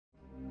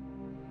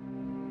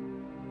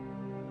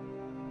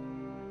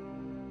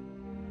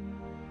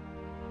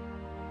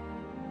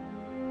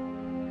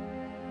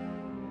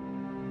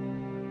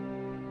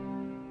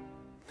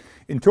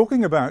In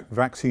talking about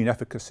vaccine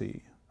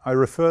efficacy, I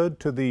referred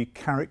to the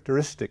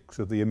characteristics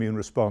of the immune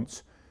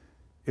response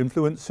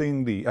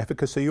influencing the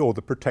efficacy or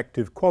the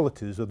protective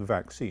qualities of the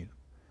vaccine.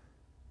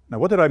 Now,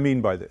 what did I mean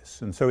by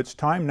this? And so it's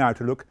time now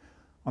to look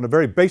on a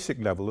very basic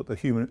level at the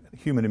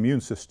human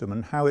immune system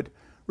and how it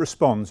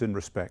responds in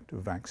respect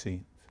of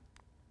vaccines.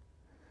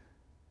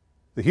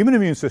 The human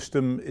immune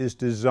system is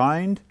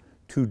designed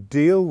to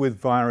deal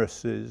with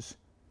viruses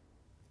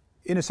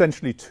in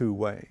essentially two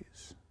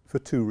ways, for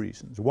two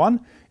reasons.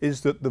 One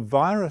is that the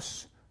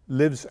virus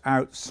lives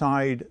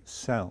outside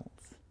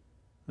cells,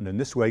 and in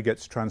this way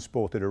gets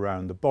transported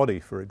around the body,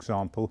 for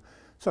example,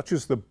 such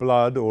as the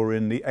blood or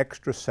in the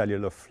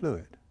extracellular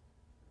fluid.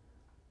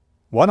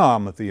 One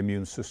arm of the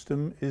immune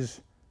system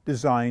is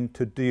designed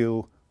to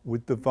deal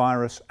with the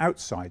virus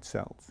outside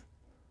cells.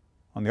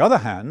 On the other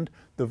hand,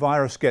 the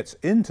virus gets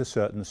into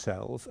certain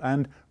cells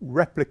and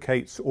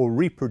replicates or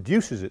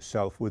reproduces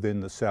itself within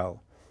the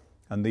cell.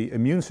 And the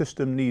immune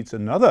system needs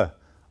another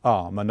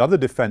arm, another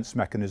defense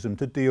mechanism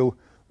to deal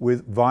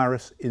with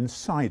virus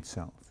inside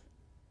cells.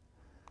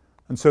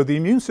 And so the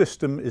immune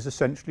system is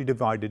essentially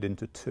divided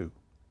into two.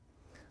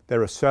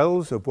 There are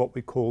cells of what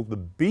we call the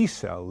B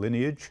cell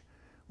lineage,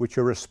 which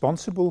are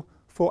responsible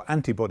for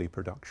antibody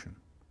production.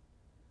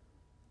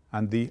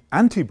 And the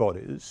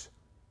antibodies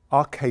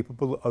are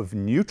capable of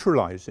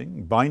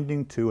neutralizing,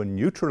 binding to and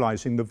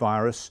neutralizing the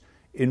virus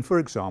in, for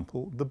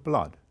example, the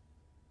blood.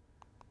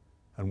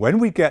 And when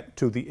we get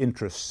to the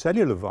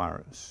intracellular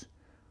virus,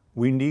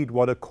 we need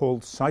what are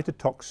called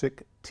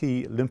cytotoxic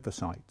T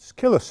lymphocytes,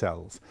 killer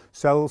cells,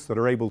 cells that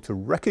are able to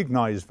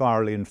recognize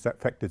virally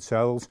infected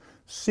cells,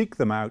 seek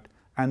them out,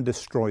 and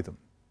destroy them.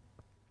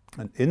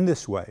 And in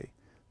this way,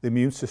 the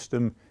immune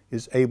system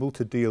is able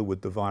to deal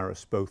with the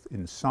virus both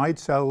inside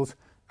cells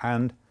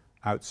and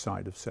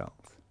outside of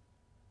cells.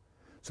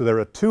 So there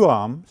are two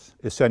arms,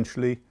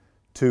 essentially,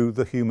 to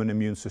the human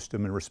immune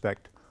system in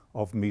respect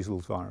of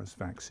measles virus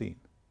vaccine: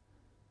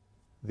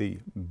 the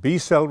B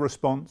cell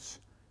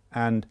response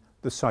and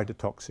the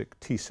cytotoxic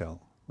T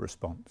cell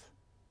response.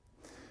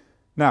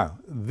 Now,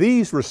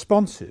 these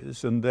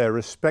responses and their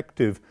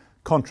respective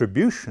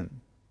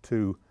contribution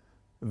to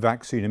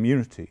vaccine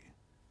immunity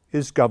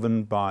is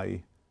governed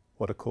by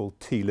what are called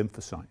T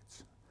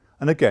lymphocytes.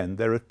 And again,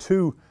 there are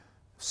two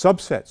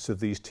subsets of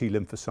these T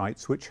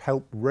lymphocytes which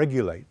help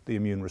regulate the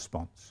immune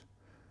response.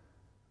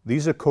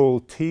 These are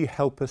called T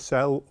helper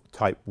cell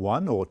type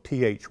 1 or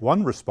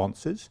Th1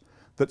 responses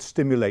that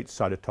stimulate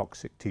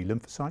cytotoxic T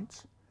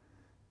lymphocytes,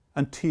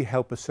 and T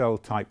helper cell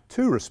type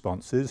 2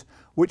 responses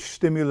which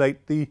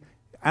stimulate the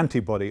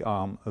antibody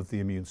arm of the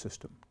immune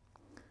system.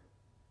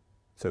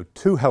 So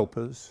two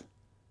helpers,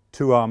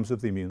 two arms of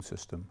the immune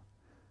system.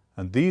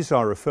 And these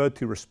are referred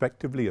to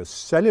respectively as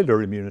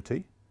cellular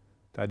immunity,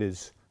 that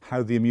is,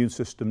 how the immune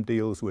system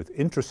deals with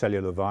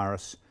intracellular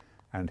virus,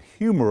 and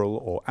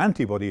humoral or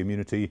antibody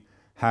immunity,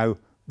 how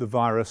the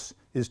virus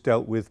is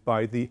dealt with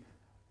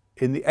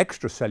in the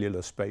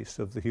extracellular space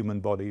of the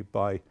human body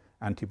by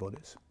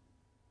antibodies.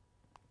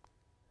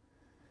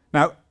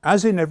 Now,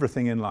 as in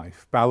everything in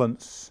life,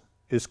 balance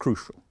is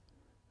crucial.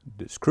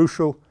 It's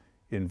crucial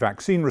in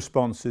vaccine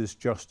responses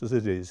just as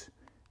it is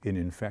in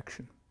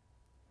infection.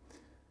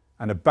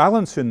 And a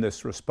balance in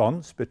this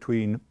response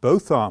between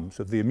both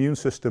arms of the immune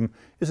system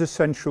is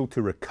essential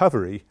to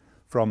recovery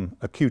from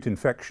acute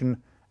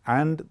infection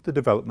and the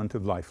development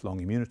of lifelong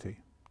immunity.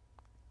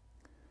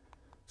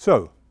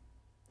 So,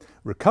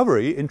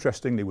 recovery,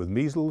 interestingly with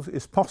measles,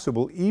 is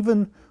possible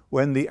even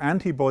when the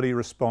antibody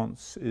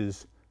response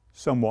is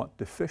somewhat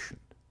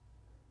deficient.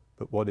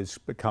 But what has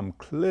become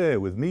clear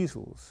with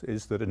measles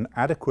is that an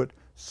adequate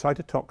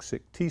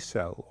cytotoxic T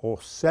cell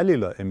or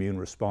cellular immune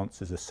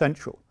response is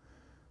essential.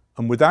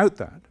 And without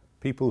that,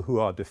 people who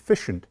are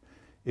deficient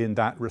in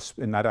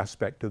that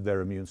aspect of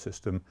their immune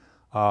system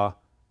are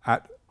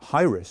at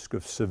high risk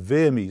of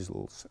severe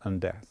measles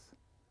and death.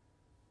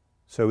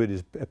 So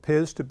it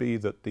appears to be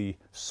that the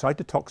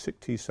cytotoxic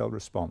T cell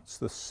response,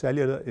 the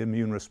cellular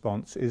immune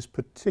response, is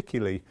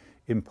particularly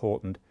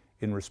important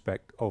in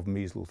respect of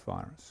measles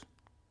virus.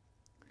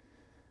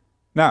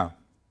 Now,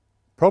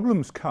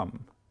 problems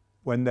come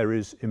when there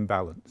is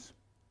imbalance,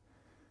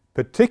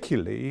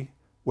 particularly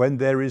when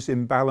there is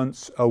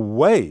imbalance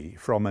away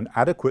from an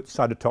adequate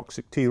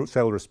cytotoxic T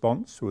cell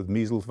response with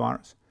measles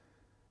virus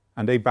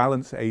and a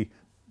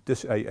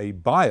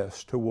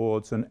bias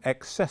towards an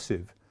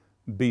excessive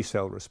B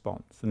cell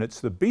response. And it's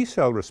the B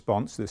cell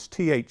response, this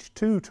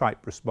Th2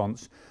 type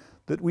response,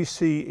 that we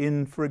see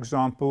in, for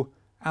example,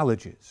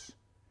 allergies,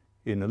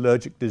 in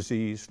allergic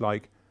disease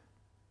like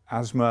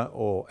asthma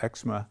or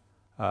eczema,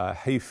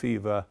 hay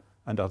fever,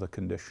 and other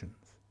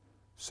conditions.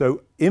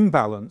 So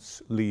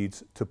imbalance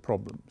leads to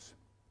problems.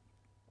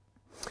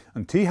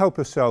 And T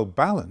helper cell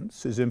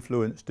balance is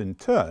influenced in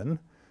turn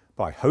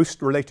by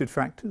host-related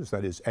factors,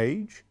 that is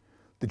age,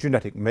 the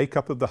genetic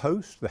makeup of the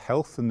host, the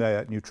health and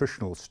their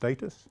nutritional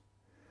status,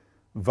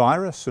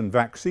 virus and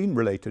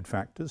vaccine-related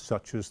factors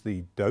such as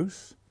the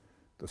dose,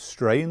 the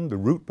strain, the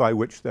route by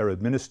which they're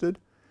administered,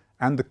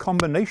 and the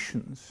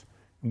combinations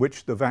in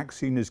which the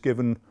vaccine is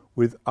given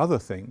with other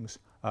things,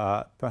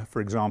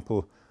 for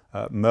example,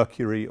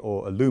 mercury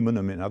or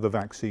aluminum in other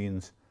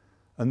vaccines,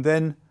 and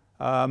then,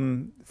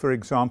 for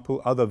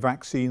example, other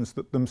vaccines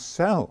that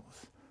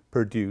themselves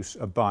produce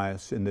a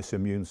bias in this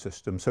immune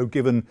system. So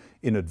given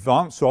in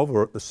advance of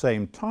or at the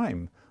same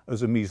time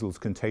as a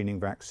measles-containing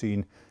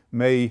vaccine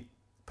may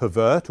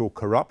pervert or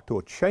corrupt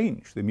or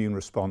change the immune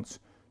response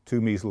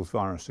to measles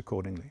virus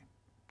accordingly.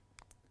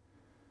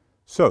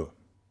 So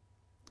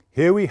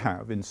here we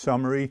have, in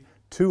summary,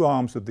 two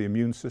arms of the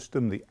immune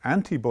system: the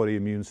antibody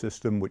immune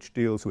system, which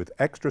deals with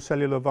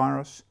extracellular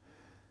virus,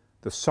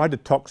 the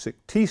cytotoxic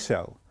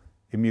T-cell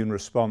immune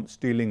response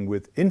dealing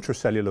with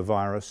intracellular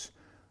virus,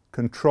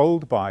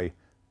 controlled by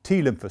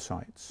T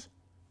lymphocytes,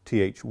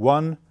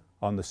 Th1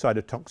 on the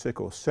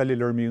cytotoxic or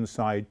cellular immune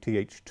side,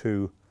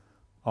 Th2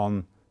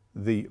 on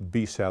the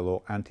B-cell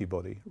or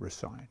antibody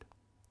side.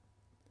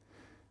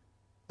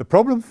 The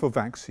problem for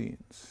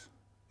vaccines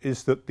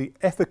is that the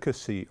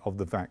efficacy of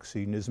the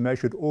vaccine is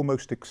measured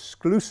almost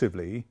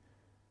exclusively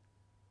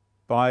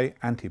by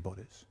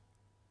antibodies,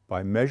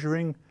 by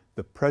measuring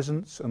the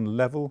presence and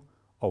level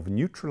of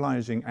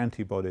neutralizing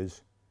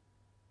antibodies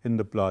in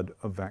the blood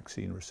of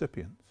vaccine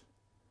recipients.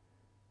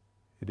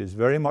 It is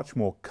very much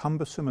more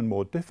cumbersome and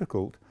more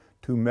difficult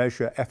to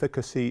measure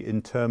efficacy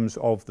in terms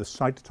of the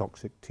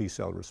cytotoxic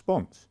T-cell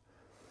response.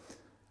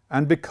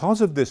 And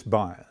because of this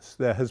bias,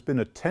 there has been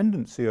a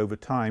tendency over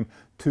time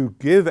to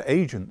give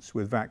agents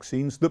with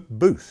vaccines that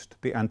boost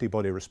the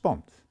antibody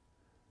response.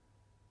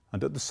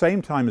 And at the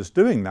same time as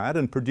doing that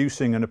and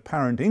producing an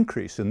apparent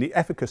increase in the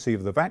efficacy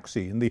of the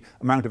vaccine, the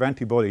amount of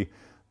antibody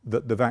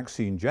that the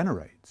vaccine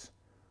generates,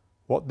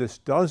 what this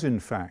does in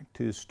fact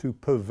is to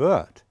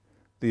pervert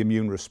the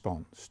immune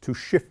response, to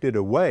shift it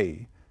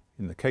away,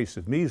 in the case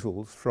of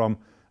measles, from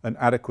an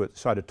adequate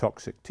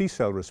cytotoxic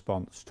T-cell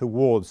response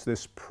towards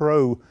this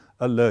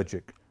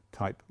pro-allergic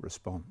type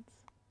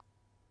response.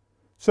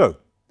 So,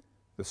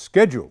 the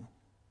schedule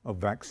of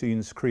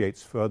vaccines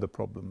creates further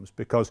problems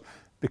because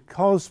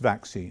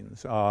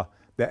vaccines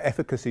their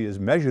efficacy is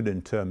measured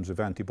in terms of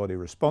antibody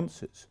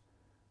responses,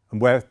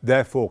 and we're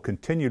therefore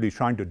continually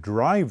trying to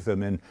drive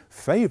them in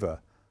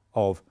favor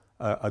of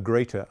a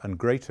greater and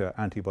greater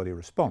antibody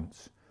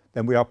response,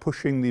 then we are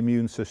pushing the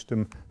immune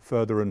system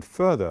further and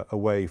further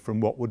away from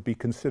what would be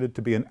considered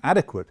to be an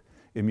adequate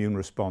immune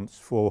response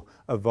for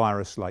a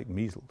virus like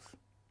measles.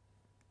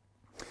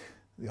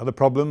 The other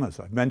problem, as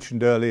I've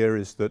mentioned earlier,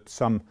 is that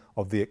some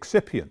of the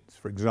excipients,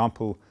 for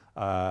example,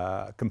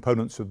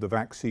 components of the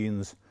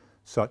vaccines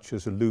such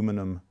as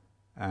aluminum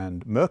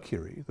and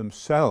mercury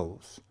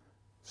themselves,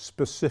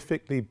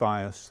 specifically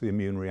bias the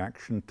immune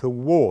reaction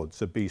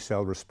towards a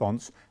B-cell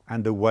response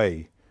and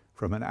away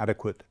from an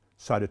adequate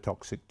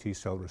cytotoxic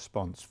T-cell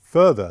response,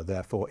 further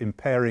therefore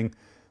impairing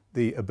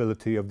the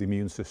ability of the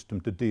immune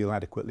system to deal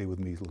adequately with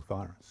measles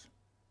virus.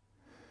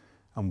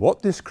 And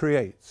what this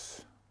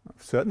creates,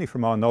 certainly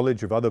from our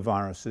knowledge of other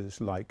viruses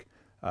like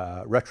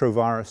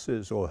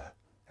retroviruses or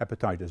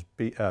hepatitis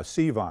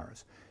C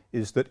virus,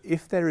 is that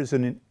if there is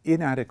an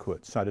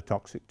inadequate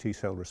cytotoxic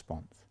T-cell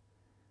response,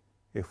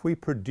 if we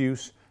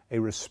produce a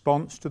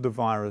response to the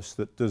virus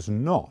that does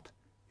not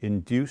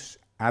induce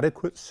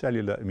adequate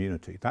cellular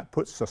immunity, that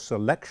puts a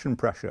selection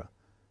pressure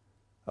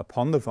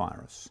upon the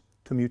virus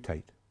to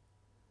mutate.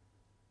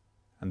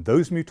 And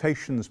those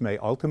mutations may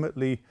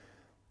ultimately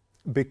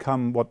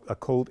become what are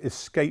called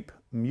escape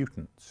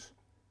mutants.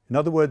 In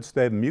other words,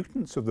 they're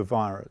mutants of the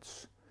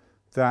virus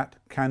that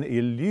can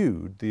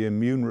elude the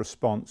immune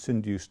response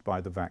induced by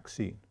the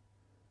vaccine.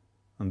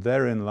 And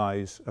therein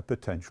lies a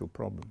potential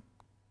problem.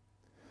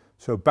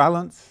 So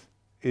balance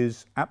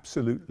is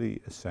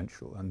absolutely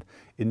essential. And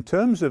in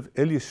terms of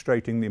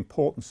illustrating the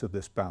importance of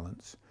this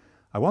balance,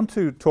 I want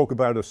to talk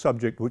about a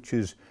subject which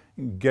is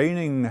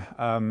gaining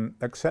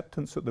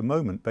acceptance at the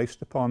moment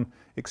based upon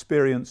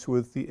experience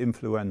with the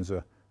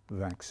influenza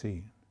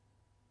vaccine.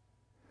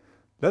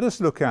 Let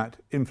us look at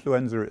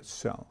influenza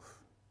itself.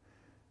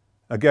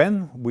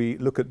 Again, we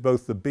look at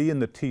both the B and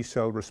the T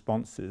cell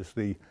responses,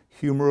 the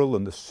humoral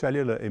and the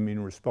cellular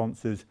immune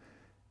responses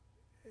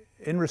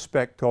in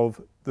respect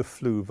of the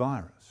flu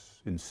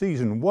virus. In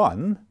season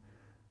 1,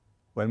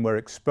 when we're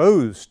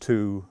exposed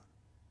to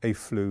a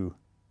flu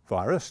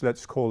virus,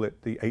 let's call it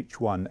the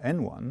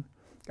H1N1,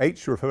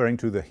 H referring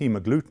to the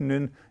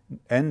hemagglutinin,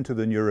 N to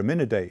the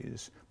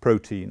neuraminidase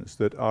proteins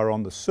that are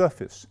on the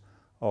surface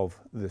of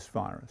this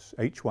virus,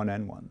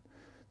 H1N1.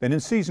 Then in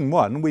season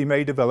 1, we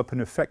may develop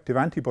an effective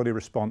antibody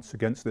response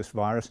against this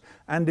virus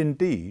and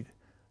indeed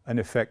an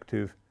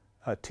effective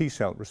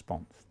T-cell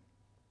response.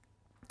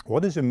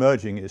 What is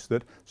emerging is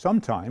that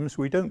sometimes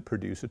we don't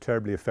produce a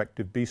terribly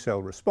effective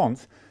B-cell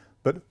response,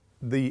 but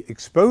the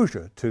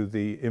exposure to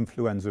the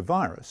influenza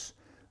virus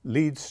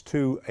leads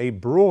to a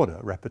broader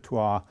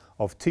repertoire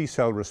of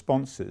T-cell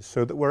responses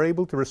so that we're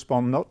able to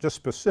respond not just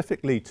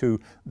specifically to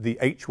the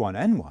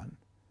H1N1,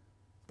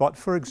 but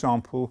for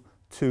example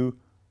to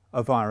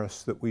a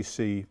virus that we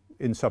see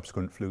in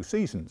subsequent flu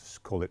seasons,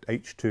 call it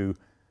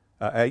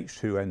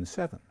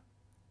H2N7.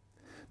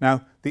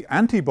 Now, the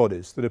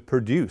antibodies that are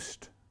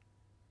produced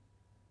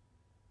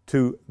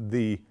to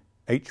the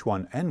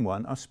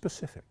H1N1 are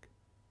specific.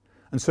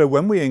 And so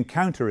when we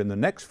encounter in the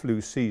next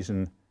flu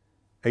season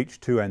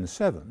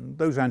H2N7,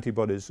 those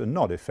antibodies are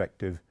not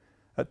effective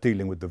at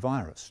dealing with the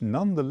virus.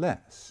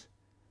 Nonetheless,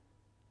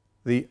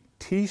 the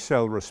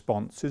T-cell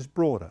response is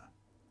broader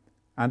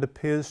and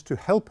appears to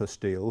help us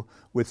deal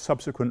with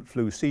subsequent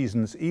flu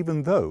seasons,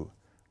 even though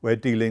we're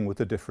dealing with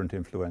a different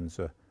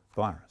influenza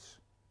virus.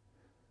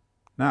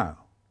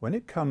 Now, when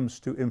it comes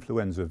to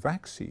influenza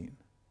vaccine,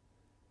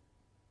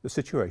 the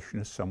situation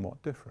is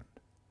somewhat different.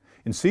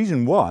 In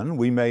season 1,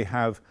 we may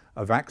have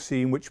a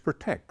vaccine which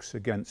protects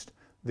against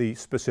the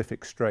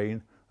specific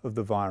strain of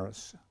the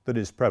virus that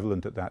is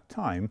prevalent at that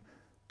time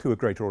to a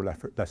greater or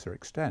lesser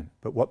extent.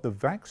 But what the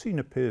vaccine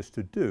appears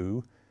to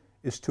do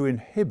is to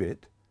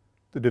inhibit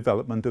the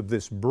development of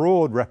this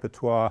broad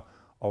repertoire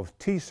of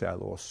T-cell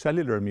or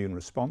cellular immune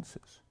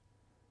responses.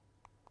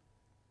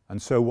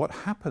 And so what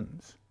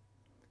happens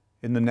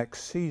in the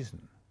next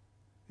season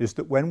is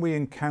that when we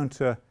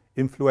encounter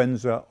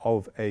influenza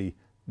of a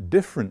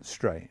different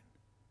strain,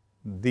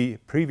 the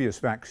previous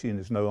vaccine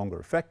is no longer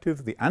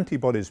effective, the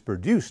antibodies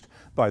produced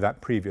by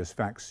that previous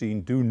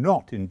vaccine do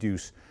not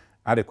induce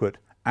adequate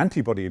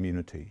antibody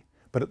immunity,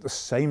 but at the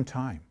same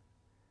time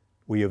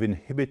we have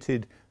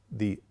inhibited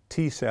the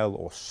T-cell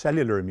or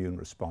cellular immune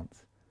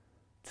response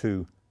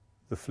to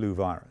the flu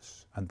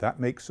virus, and that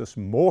makes us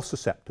more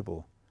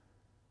susceptible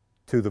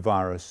to the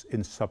virus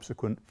in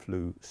subsequent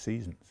flu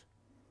seasons.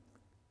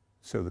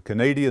 So the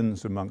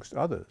Canadians, amongst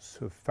others,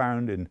 have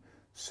found in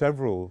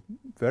several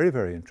very,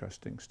 very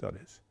interesting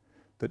studies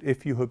that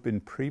if you have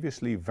been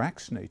previously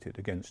vaccinated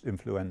against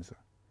influenza,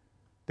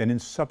 then in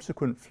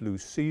subsequent flu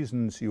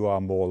seasons you are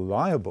more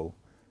liable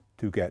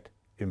to get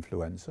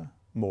influenza,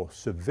 more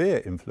severe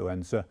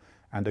influenza,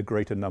 and a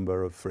greater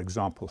number of, for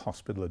example,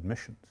 hospital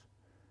admissions.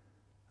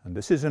 And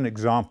this is an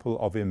example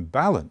of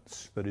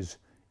imbalance that is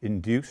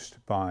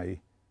induced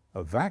by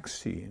a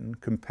vaccine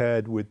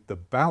compared with the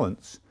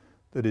balance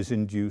that is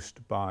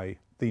induced by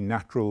the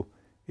natural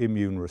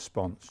immune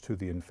response to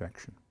the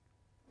infection.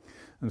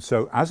 And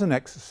so as an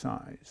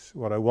exercise,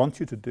 what I want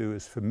you to do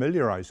is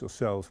familiarize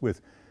yourselves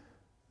with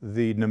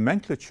the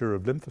nomenclature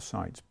of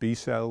lymphocytes: B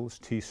cells,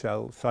 T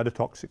cells,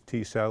 cytotoxic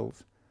T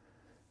cells,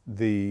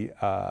 the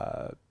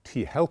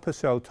T helper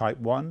cell type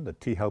 1, the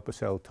T helper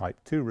cell type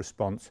 2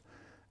 response,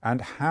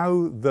 and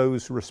how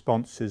those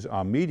responses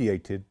are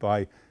mediated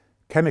by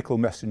chemical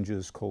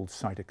messengers called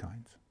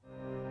cytokines.